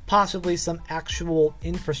 Possibly some actual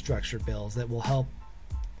infrastructure bills that will help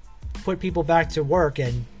put people back to work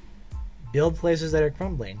and build places that are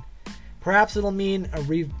crumbling. Perhaps it'll mean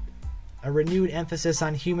a renewed emphasis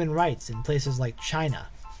on human rights in places like China.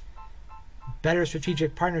 Better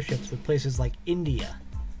strategic partnerships with places like India.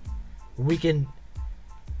 Where we can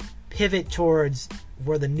pivot towards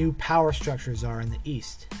where the new power structures are in the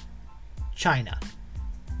East. China.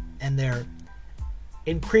 And their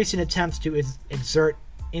increasing attempts to exert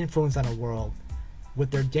influence on a world with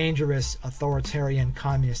their dangerous authoritarian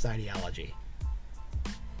communist ideology.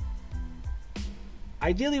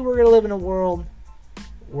 Ideally, we're going to live in a world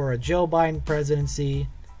where a Joe Biden presidency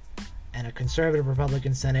and a conservative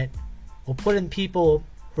Republican Senate will put in people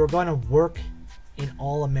who are going to work in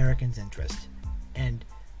all Americans' interest and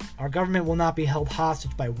Our government will not be held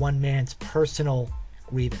hostage by one man's personal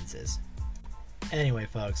grievances. Anyway,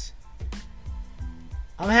 folks,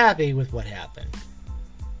 I'm happy with what happened.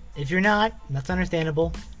 If you're not, that's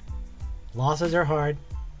understandable. Losses are hard.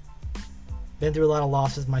 Been through a lot of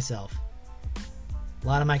losses myself. A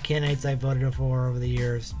lot of my candidates I voted for over the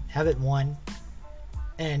years haven't won.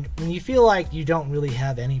 And when you feel like you don't really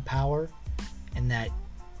have any power and that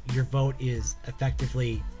your vote is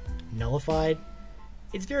effectively nullified,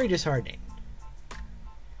 it's very disheartening.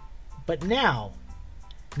 But now,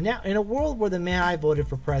 in a world where the man I voted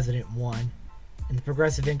for president won and the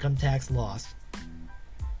progressive income tax lost,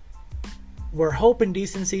 where hope and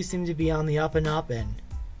decency seem to be on the up and up, and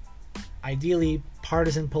ideally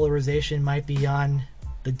partisan polarization might be on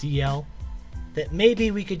the DL, that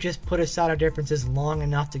maybe we could just put aside our differences long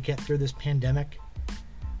enough to get through this pandemic,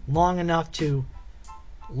 long enough to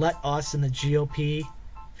let us in the GOP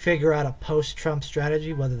figure out a post-Trump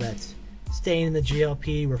strategy, whether that's staying in the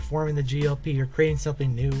GOP, reforming the GOP, or creating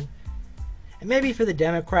something new. And maybe for the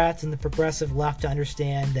Democrats and the progressive left to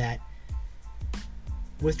understand that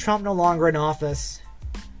with Trump no longer in office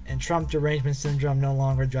and Trump derangement syndrome no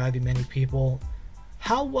longer driving many people,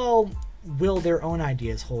 how well will their own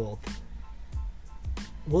ideas hold?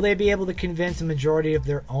 Will they be able to convince a majority of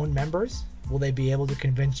their own members? Will they be able to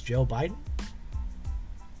convince Joe Biden?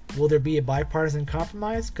 Will there be a bipartisan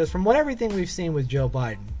compromise? Because from everything we've seen with Joe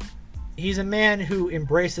Biden, he's a man who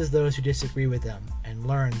embraces those who disagree with him and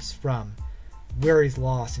learns from where he's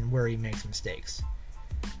lost and where he makes mistakes.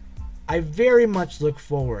 I very much look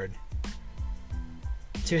forward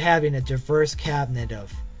to having a diverse cabinet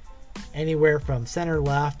of anywhere from center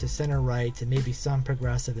left to center right to maybe some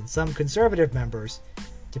progressive and some conservative members,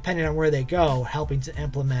 depending on where they go, helping to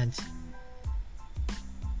implement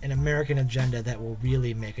an American agenda that will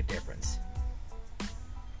really make a difference.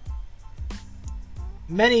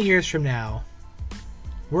 Many years from now,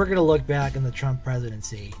 we're going to look back on the Trump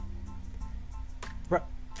presidency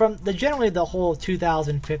from generally the whole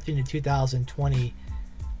 2015 to 2020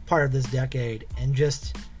 part of this decade, and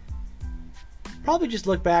probably just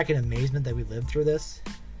look back in amazement that we lived through this.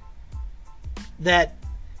 That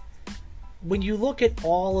when you look at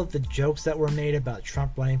all of the jokes that were made about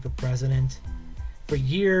Trump running for president, for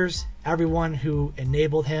years, everyone who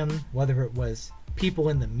enabled him, whether it was people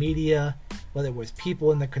in the media, whether it was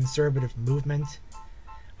people in the conservative movement,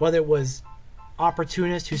 whether it was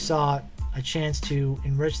opportunists who saw a chance to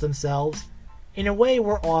enrich themselves, in a way,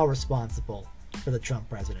 we're all responsible for the Trump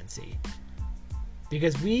presidency.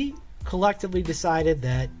 Because we collectively decided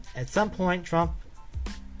that at some point Trump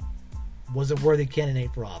was a worthy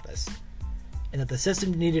candidate for office, and that the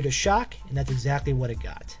system needed a shock, and that's exactly what it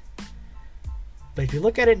got. But if you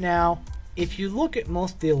look at it now, if you look at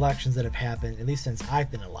most of the elections that have happened, at least since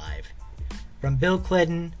I've been alive, from Bill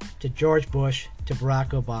Clinton to George Bush to Barack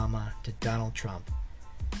Obama to Donald Trump,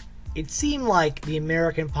 it seemed like the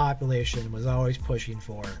American population was always pushing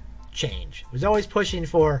for change. It was always pushing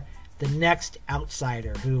for the next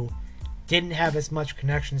outsider who didn't have as much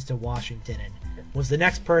connections to Washington and was the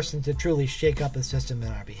next person to truly shake up the system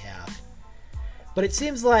on our behalf. But it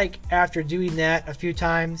seems like after doing that a few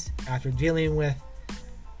times, after dealing with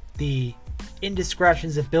the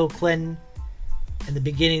indiscretions of Bill Clinton and the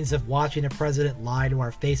beginnings of watching a president lie to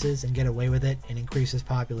our faces and get away with it and increase his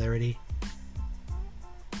popularity,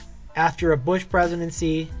 after a Bush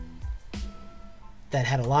presidency that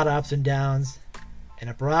had a lot of ups and downs, and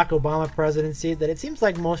a Barack Obama presidency that it seems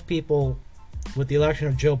like most people, with the election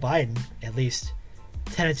of Joe Biden, at least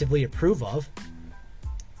tentatively approve of.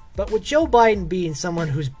 But with Joe Biden being someone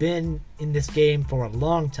who's been in this game for a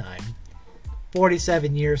long time,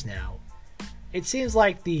 47 years now, it seems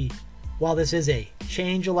like while this is a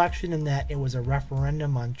change election in that it was a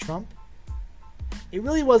referendum on Trump, it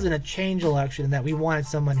really wasn't a change election in that we wanted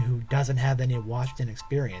someone who doesn't have any Washington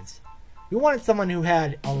experience. We wanted someone who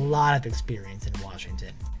had a lot of experience in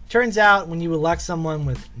Washington. Turns out when you elect someone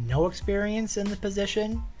with no experience in the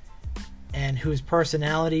position and whose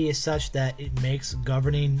personality is such that it makes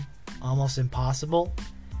governing almost impossible,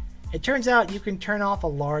 it turns out you can turn off a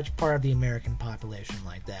large part of the American population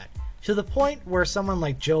like that. To the point where someone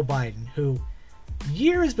like Joe Biden, who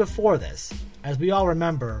years before this, as we all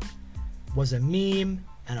remember, was a meme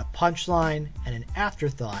and a punchline and an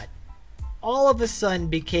afterthought, all of a sudden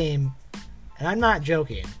became, and I'm not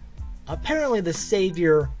joking, apparently the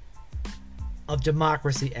savior of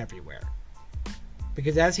democracy everywhere.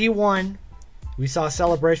 Because as he won, we saw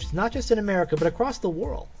celebrations not just in America, but across the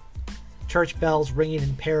world. Church bells ringing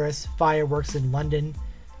in Paris, fireworks in London,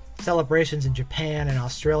 celebrations in Japan and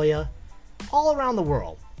Australia, all around the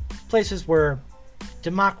world. Places where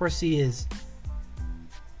democracy is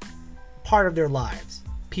part of their lives,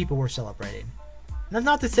 people were celebrating. And that's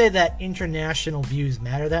not to say that international views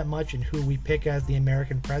matter that much in who we pick as the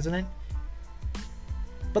American president,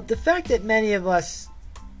 but the fact that many of us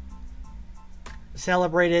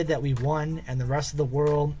celebrated that we won and the rest of the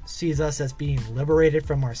world sees us as being liberated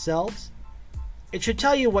from ourselves, it should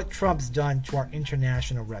tell you what Trump's done to our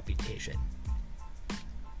international reputation.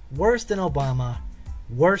 Worse than Obama,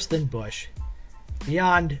 worse than Bush.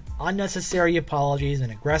 Beyond unnecessary apologies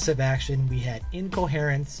and aggressive action, we had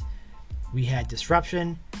incoherence, we had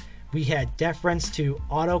disruption, we had deference to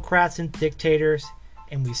autocrats and dictators,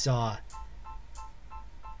 and we saw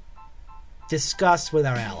disgust with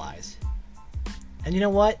our allies. And you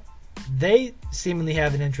know what? They seemingly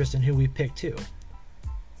have an interest in who we pick too.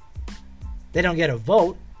 They don't get a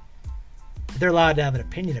vote, but they're allowed to have an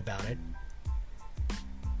opinion about it.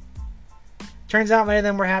 Turns out many of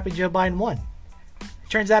them were happy Joe Biden won.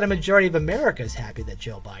 Turns out a majority of America is happy that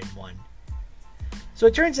Joe Biden won. So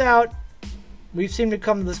it turns out we've seemed to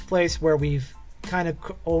come to this place where we've kind of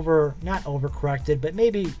not overcorrected, but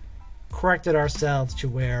maybe corrected ourselves to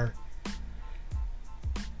where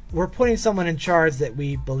we're putting someone in charge that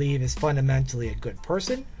we believe is fundamentally a good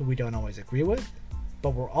person, who we don't always agree with, but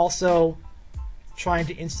we're also trying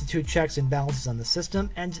to institute checks and balances on the system.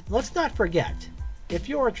 And let's not forget, if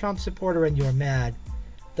you're a Trump supporter and you're mad,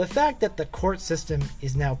 the fact that the court system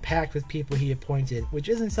is now packed with people he appointed, which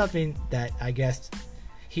isn't something that I guess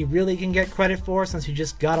he really can get credit for, since he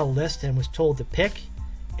just got a list and was told to pick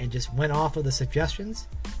and just went off of the suggestions.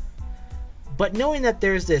 But knowing that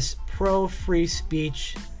there's this pro-free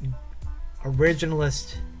speech,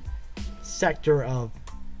 originalist sector of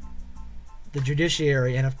the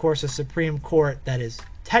judiciary, and of course a Supreme Court that is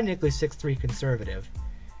technically 6'3" conservative,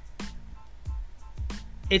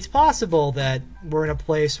 it's possible that we're in a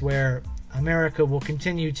place where America will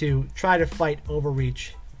continue to try to fight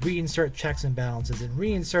overreach, reinsert checks and balances, and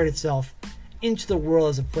reinsert itself into the world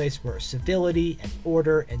as a place where civility and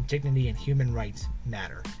order and dignity and human rights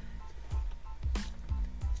matter.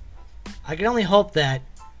 I can only hope that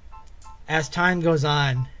as time goes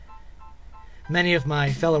on, many of my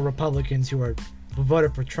fellow Republicans who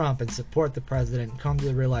voted for Trump and support the president come to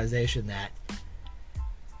the realization that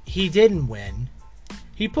he didn't win.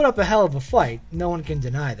 He put up a hell of a fight, no one can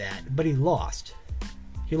deny that, but he lost.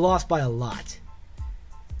 He lost by a lot.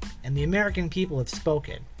 And the American people have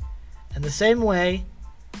spoken. And the same way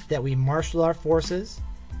that we marshaled our forces,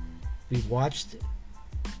 we watched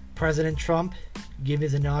President Trump give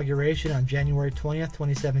his inauguration on January 20th,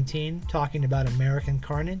 2017, talking about American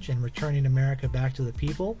carnage and returning America back to the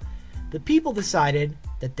people decided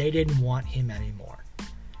that they didn't want him anymore.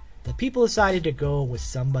 The people decided to go with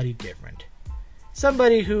somebody different.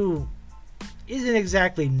 Somebody who isn't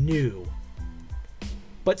exactly new,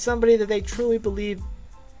 but somebody that they truly believe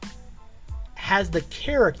has the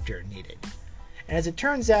character needed. And as it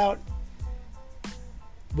turns out,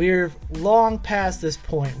 we're long past this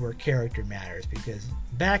point where character matters, because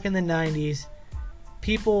back in the 90s,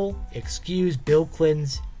 people excused Bill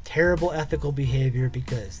Clinton's terrible ethical behavior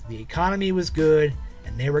because the economy was good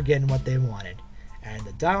and they were getting what they wanted. And in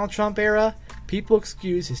the Donald Trump era, people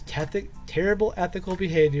excused his terrible ethical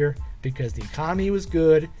behavior because the economy was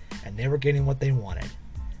good and they were getting what they wanted.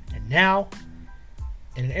 And now,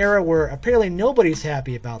 in an era where apparently nobody's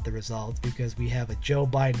happy about the results because we have a Joe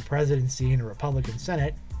Biden presidency and a Republican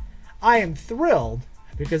Senate, I am thrilled,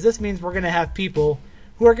 because this means we're going to have people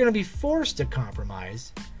who are going to be forced to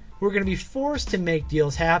compromise, who are going to be forced to make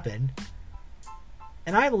deals happen,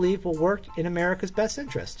 and I believe will work in America's best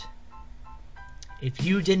interest. If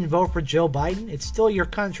you didn't vote for Joe Biden, it's still your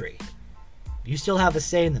country. You still have a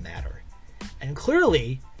say in the matter. And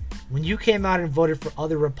clearly, when you came out and voted for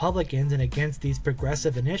other Republicans and against these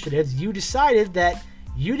progressive initiatives, you decided that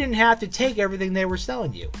you didn't have to take everything they were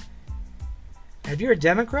selling you. And if you're a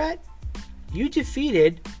Democrat, you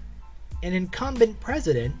defeated an incumbent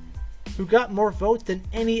president who got more votes than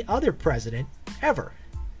any other president ever.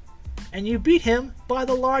 And you beat him by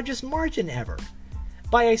the largest margin ever.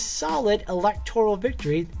 By a solid electoral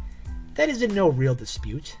victory that is in no real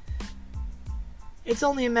dispute. It's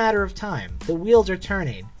only a matter of time. The wheels are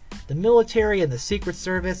turning. The military and the Secret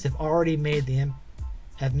Service have already made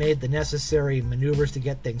the necessary maneuvers to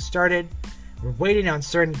get things started. We're waiting on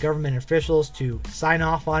certain government officials to sign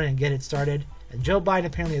off on it and get it started. And Joe Biden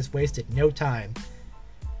apparently has wasted no time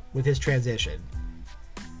with his transition.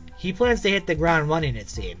 He plans to hit the ground running, it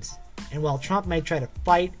seems. And while Trump may try to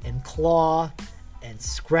fight and claw and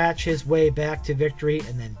scratch his way back to victory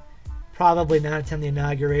and then probably not attend the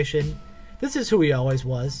inauguration, this is who he always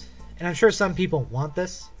was. And I'm sure some people want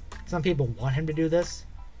this. Some people want him to do this.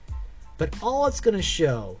 But all it's going to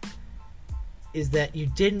show is that you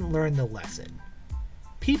didn't learn the lesson.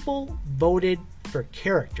 People voted for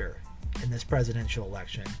character in this presidential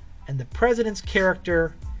election, and the president's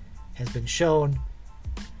character has been shown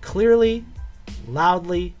clearly,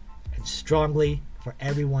 loudly, and strongly for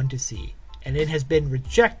everyone to see. And it has been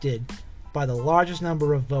rejected by the largest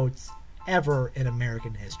number of votes ever in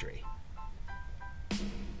American history.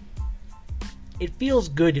 It feels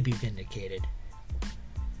good to be vindicated.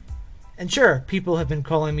 And sure, people have been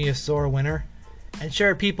calling me a sore winner. And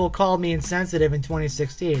sure, people called me insensitive in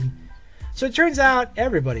 2016. So it turns out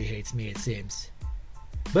everybody hates me, it seems.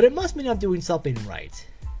 But it must mean I'm doing something right.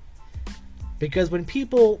 Because when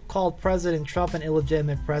people called President Trump an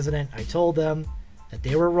illegitimate president, I told them that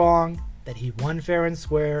they were wrong, that he won fair and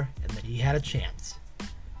square, and that he had a chance.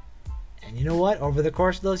 And you know what? Over the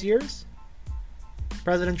course of those years,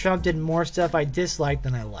 President Trump did more stuff I disliked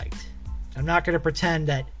than I liked. I'm not going to pretend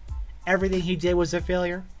that everything he did was a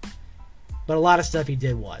failure, but a lot of stuff he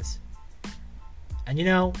did was. And you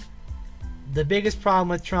know, the biggest problem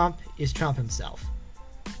with Trump is Trump himself.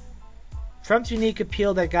 Trump's unique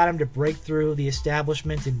appeal that got him to break through the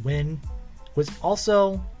establishment and win was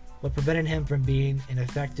also what prevented him from being an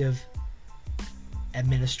effective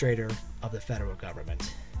administrator of the federal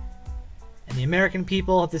government. And the American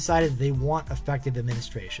people have decided that they want effective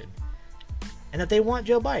administration and that they want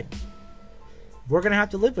Joe Biden. We're going to have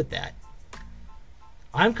to live with that.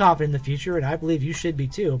 I'm confident in the future, and I believe you should be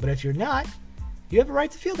too, but if you're not, you have a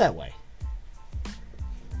right to feel that way.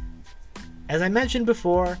 As I mentioned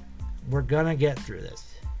before, we're going to get through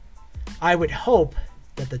this. I would hope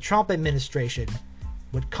that the Trump administration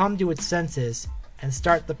would come to its senses and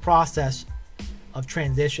start the process of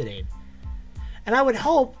transitioning. And I would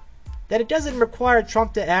hope that it doesn't require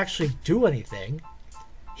Trump to actually do anything.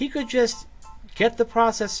 He could just get the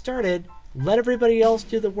process started, let everybody else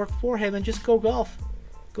do the work for him, and just go golf.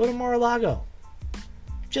 Go to Mar-a-Lago.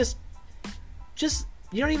 Just,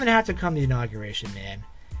 you don't even have to come to the inauguration, man.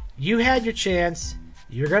 You had your chance.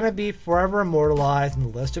 You're going to be forever immortalized in the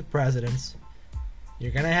list of presidents.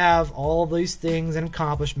 You're going to have all these things and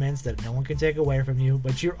accomplishments that no one can take away from you,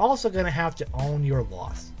 but you're also going to have to own your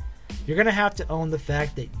loss. You're going to have to own the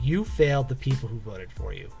fact that you failed the people who voted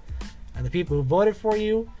for you. And the people who voted for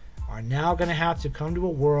you are now going to have to come to a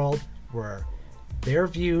world where their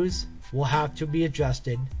views will have to be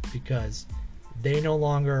adjusted because they no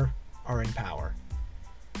longer are in power.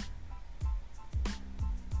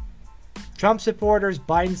 Trump supporters,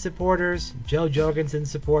 Biden supporters, Joe Jorgensen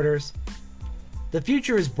supporters, the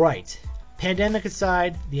future is bright. Pandemic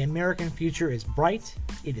aside, the American future is bright.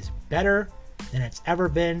 It is better than it's ever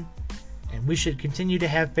been, and we should continue to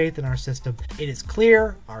have faith in our system. It is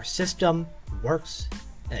clear our system works,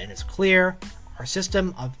 and it's clear our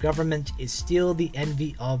system of government is still the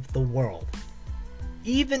envy of the world.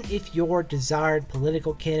 Even if your desired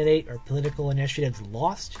political candidate or political initiatives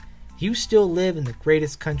lost, you still live in the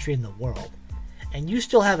greatest country in the world, and you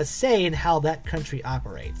still have a say in how that country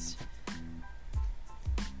operates.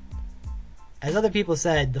 As other people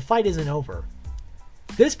said, the fight isn't over.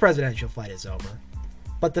 This presidential fight is over,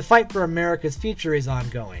 but the fight for America's future is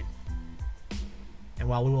ongoing. And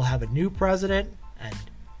while we will have a new president and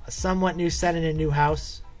a somewhat new Senate and new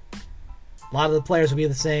House, a lot of the players will be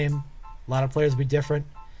the same, a lot of players will be different,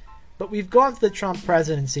 but we've gone through the Trump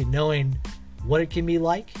presidency knowing what it can be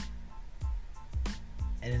like.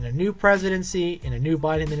 And in a new presidency, in a new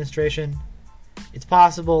Biden administration, it's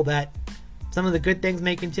possible that some of the good things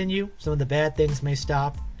may continue, some of the bad things may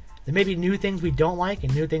stop. There may be new things we don't like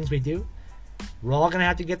and new things we do. We're all going to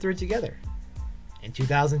have to get through it together. In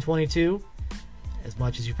 2022, as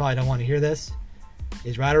much as you probably don't want to hear this,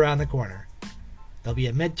 is right around the corner. There'll be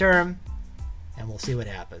a midterm, and we'll see what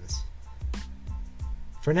happens.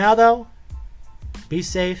 For now, though, be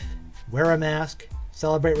safe, wear a mask,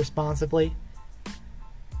 celebrate responsibly.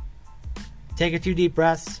 Take a few deep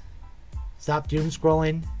breaths. Stop doom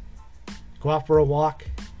scrolling. Go out for a walk.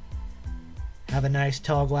 Have a nice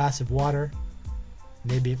tall glass of water.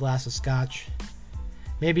 Maybe a glass of scotch.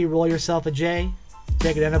 Maybe roll yourself a J.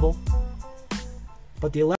 Take an edible.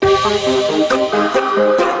 But the